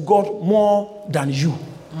access to God more than you.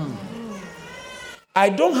 I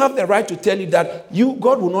don't have the right to tell you that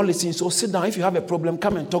God will not listen. So sit down. If you have a problem,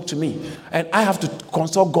 come and talk to me. And I have to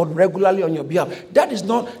consult God regularly on your behalf. That is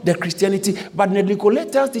not the Christianity. But the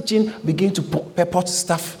Nicolaitans teaching begin to purport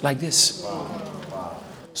stuff like this. Wow.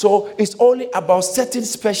 So it's only about certain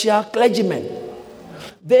special clergymen.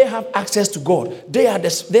 They have access to God.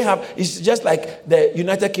 It's just like the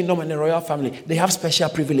United Kingdom and the royal family. They have special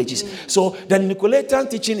privileges. So the Nicolaitan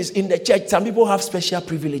teaching is in the church. Some people have special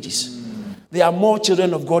privileges. They are more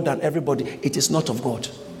children of God than everybody. It is not of God.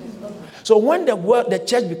 So when the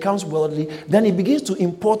church becomes worldly, then it begins to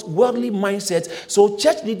import worldly mindsets. So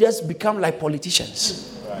church leaders become like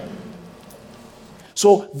politicians. Right.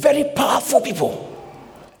 So very powerful people.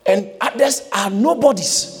 And others are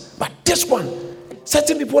nobodies. But this one,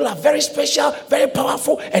 certain people are very special, very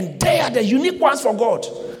powerful, and they are the unique ones for God.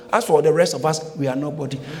 As for the rest of us, we are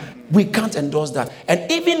nobody. We can't endorse that. And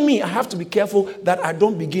even me, I have to be careful that I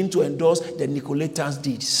don't begin to endorse the Nicolaitans'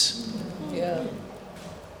 deeds. Yeah.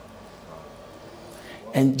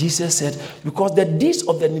 And Jesus said, because the deeds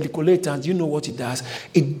of the Nicolaitans, you know what it does?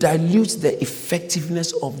 It dilutes the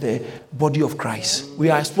effectiveness of the body of Christ. We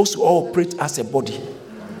are supposed to all operate as a body.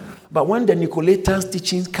 But when the Nicolaitans'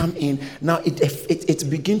 teachings come in, now it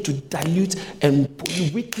begins to dilute and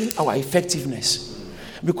weaken our effectiveness.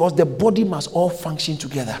 Because the body must all function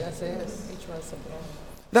together. Yes.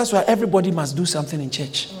 That's why everybody must do something in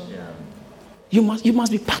church. You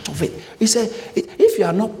must be part of it. He said, if you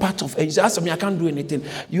are not part of it, you say, ask me, I can't do anything.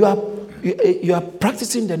 You are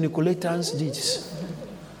practicing the Nicolaitans' deeds.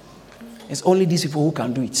 It's only these people who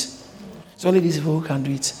can do it. It's only these people who can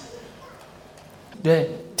do it. The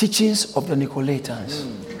teachings of the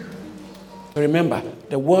Nicolaitans. Remember,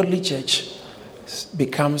 the worldly church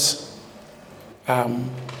becomes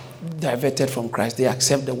diverted from Christ. They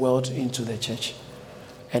accept the world into the church.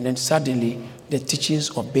 And then suddenly, the teachings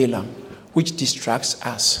of Balaam, which distracts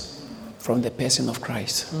us from the person of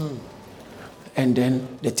Christ. And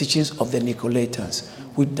then the teachings of the Nicolaitans,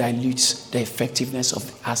 which dilutes the effectiveness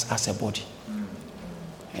of us as a body.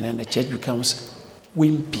 And then the church becomes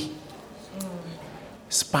wimpy,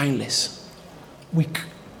 spineless, weak,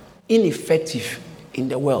 ineffective in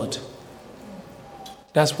the world.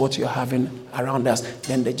 That's what you're having around us.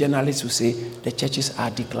 Then the journalists will say the churches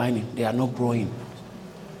are declining, they are not growing.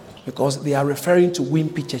 Because they are referring to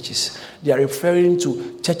wimpy churches. They are referring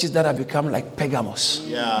to churches that have become like Pergamos.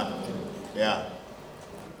 Yeah. Yeah.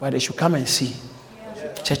 Where they should come and see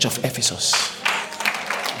Church of Ephesus. They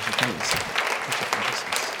should come and see Church of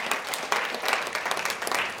Ephesus.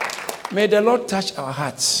 May the Lord touch our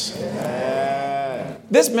hearts. Yeah.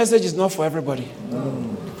 This message is not for everybody.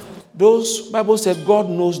 Those, Bible said, God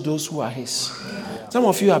knows those who are His. Some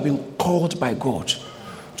of you have been called by God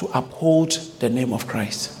to uphold the name of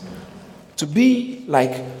Christ. To be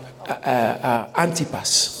like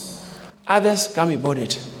Antipas. Others can't be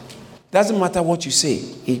bothered. Doesn't matter what you say.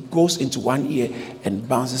 It goes into one ear and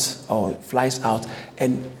bounces or flies out,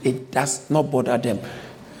 and it does not bother them.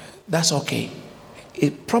 That's okay.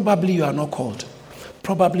 Probably you are not called.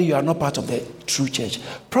 Probably you are not part of the true church.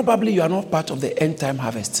 Probably you are not part of the end time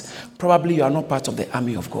harvest. Probably you are not part of the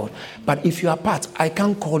army of God. But if you are part, I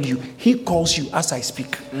can't call you. He calls you as I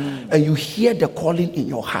speak. And you hear the calling in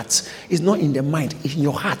your heart. It's not in the mind, it's in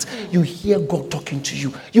your heart. You hear God talking to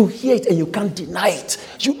you. You hear it and you can't deny it.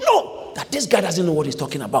 You know that this guy doesn't know what he's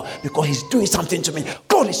talking about because he's doing something to me.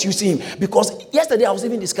 God is using him. Because yesterday I was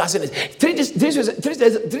even discussing it. 3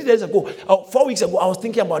 days ago, 4 weeks ago, I was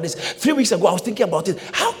thinking about this. 3 weeks ago, I was thinking about it.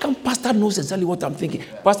 How come Pastor knows exactly what I'm thinking?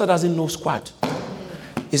 Pastor doesn't know squat.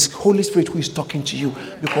 It's Holy Spirit who is talking to you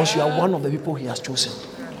because you are one of the people He has chosen.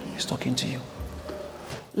 He's talking to you.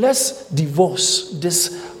 Let's divorce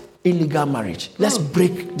this illegal marriage. Let's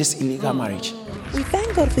break this illegal marriage. We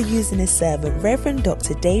thank God for using His servant, Reverend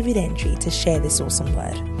Dr. David Entry, to share this awesome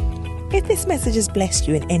word. If this message has blessed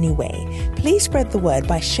you in any way, please spread the word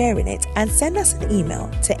by sharing it and send us an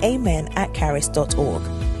email to amen@charis.org.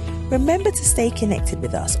 Remember to stay connected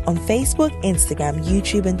with us on Facebook, Instagram,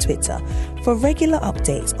 YouTube, and Twitter for regular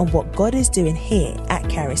updates on what God is doing here at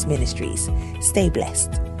Charis Ministries. Stay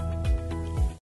blessed.